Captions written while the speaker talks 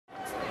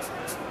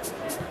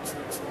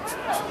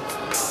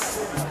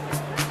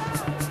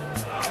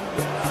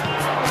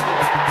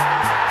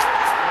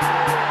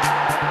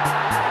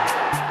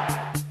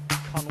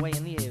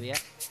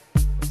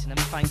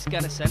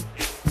Gunnarsson.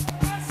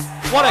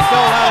 What a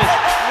goal that is!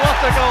 What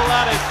a goal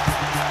that is!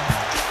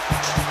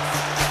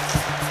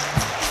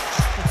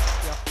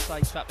 The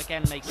offside trap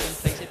again, Mason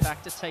plays it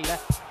back to Taylor.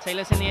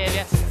 Taylor's in the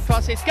area.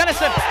 Cross is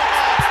Gunnarsson!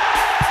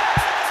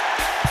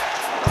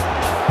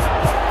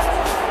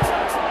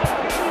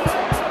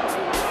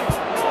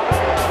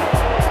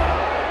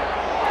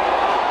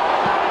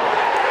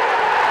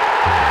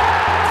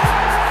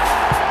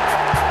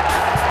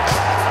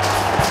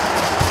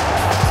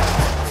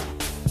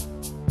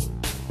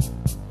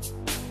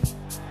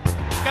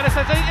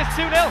 It's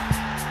 2-0.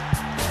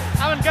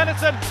 Aron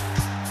Gunnarsson.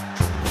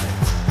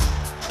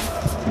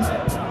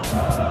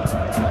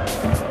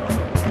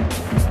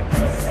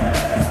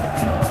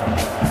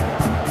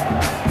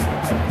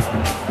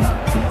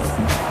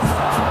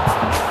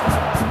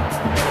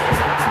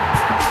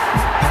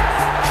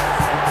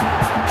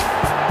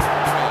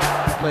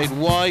 Played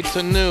wide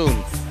to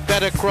Noon.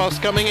 Better cross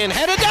coming in.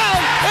 Headed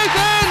down. It's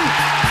in.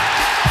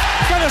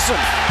 Gunnarsson.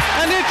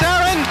 And it's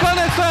Aron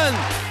Gunnarsson.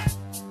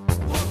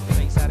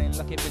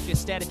 Looking for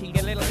just dead if he can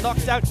get a little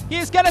knocked out.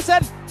 Here's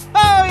Gunnarsson.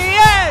 Oh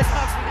yes!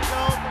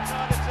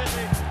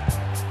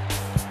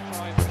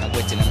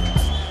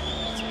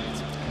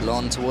 Whittingham.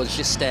 Long towards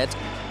Gisted.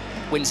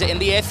 Wins it in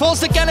the air. Falls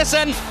to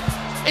Gunnarsson.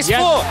 It's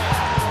yes. 4.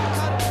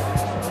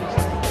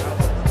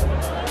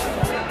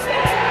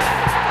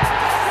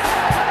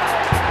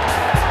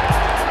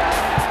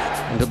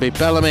 It'll be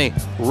Bellamy,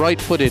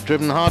 right-footed,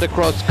 driven hard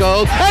across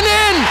goal, and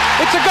in!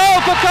 It's a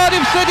goal for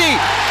Cardiff City!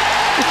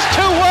 It's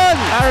 2-1!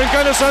 Aron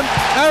Gunnarsson!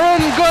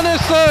 Aron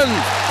Gunnarsson!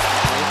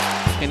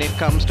 And it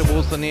comes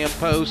towards the near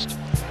post.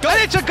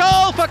 And it's a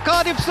goal for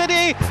Cardiff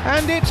City!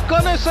 And it's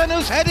Gunnarsson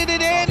who's headed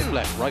it in!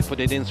 Left,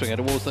 right-footed in-swinger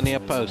towards the near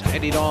post,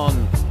 headed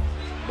on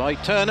by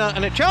Turner,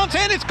 and a chance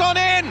in, it's gone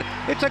in!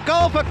 It's a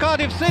goal for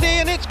Cardiff City,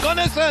 and it's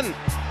Gunnarsson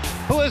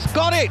who has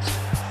got it!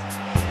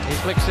 He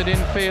flicks it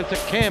infield to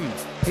Kim.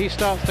 He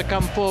starts to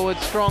come forward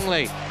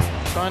strongly,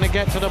 trying to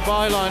get to the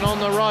byline on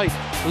the right.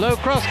 Low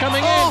cross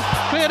coming in,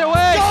 cleared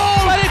away,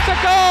 but it's a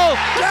goal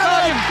for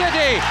Cardiff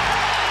City!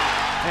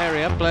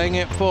 Area playing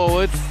it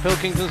forward,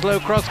 Pilkington's low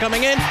cross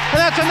coming in, and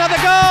that's another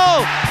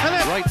goal!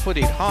 And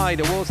right-footed high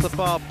towards the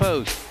far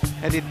post,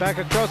 headed back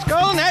across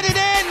goal and headed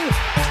in!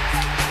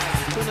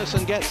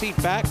 Gunnarsson gets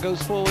it back,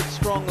 goes forward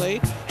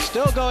strongly,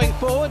 still going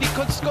forward, he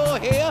could score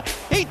here,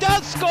 he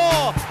does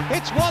score!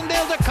 It's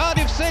 1-0 to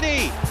Cardiff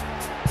City!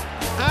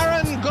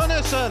 Aron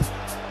Gunnarsson.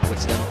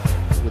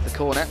 Whittingham with the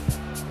corner.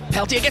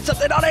 Peltier gets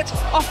something on it,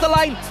 off the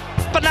line,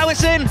 but now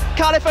it's in.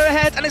 Cardiff are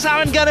ahead, and it's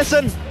Aron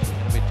Gunnarsson.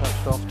 Be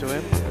touched off to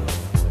him.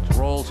 It's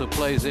Rawls who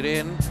plays it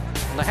in,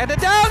 and the header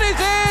down is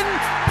in,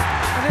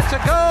 and it's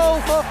a goal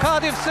for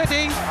Cardiff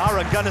City.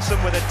 Aron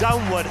Gunnarsson with a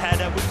downward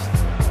header.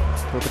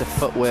 A little bit of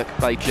footwork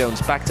by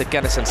Jones, back to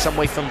Gunnarsson, some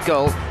way from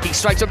goal. He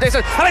strikes up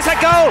distance, and it's a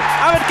goal!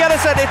 Aron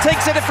Gunnarsson, it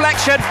takes a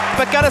deflection,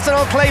 but Gunnarsson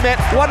will claim it.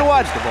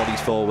 1-1. The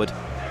bodies forward.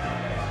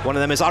 One of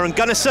them is Aron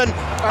Gunnarsson,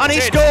 and he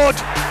scored!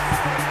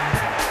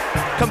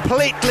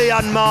 Completely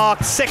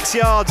unmarked, 6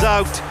 yards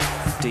out.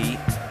 D.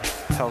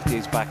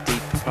 Peltier's back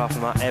deep. Apart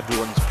from that,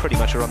 everyone's pretty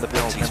much around the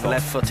penalty spot.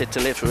 Left-footed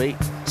delivery.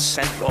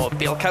 Central.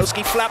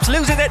 Bielkowski flaps,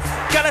 losing it.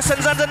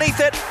 Gunnarsson's underneath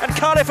it, and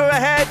Cardiff are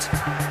ahead.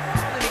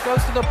 And he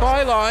goes to the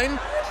byline,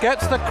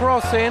 gets the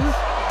cross in,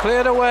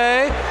 cleared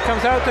away,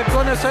 comes out to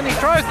Gunnarsson, he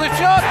tries the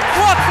shot.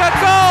 What a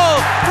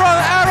goal from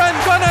Aron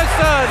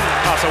Gunnarsson!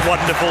 That's a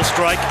wonderful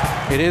strike.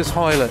 It is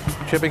Hoylett,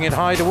 chipping it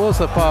high towards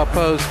the far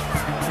post.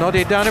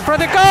 Nodded down in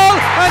front of goal,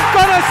 and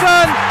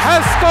Gunnarsson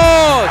has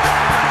scored!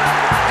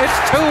 It's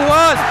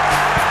 2-1.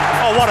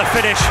 Oh, what a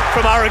finish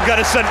from Aron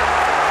Gunnarsson.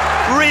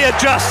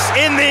 Readjusts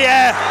in the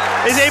air,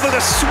 is able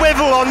to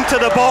swivel onto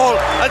the ball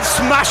and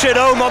smash it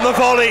home on the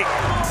volley.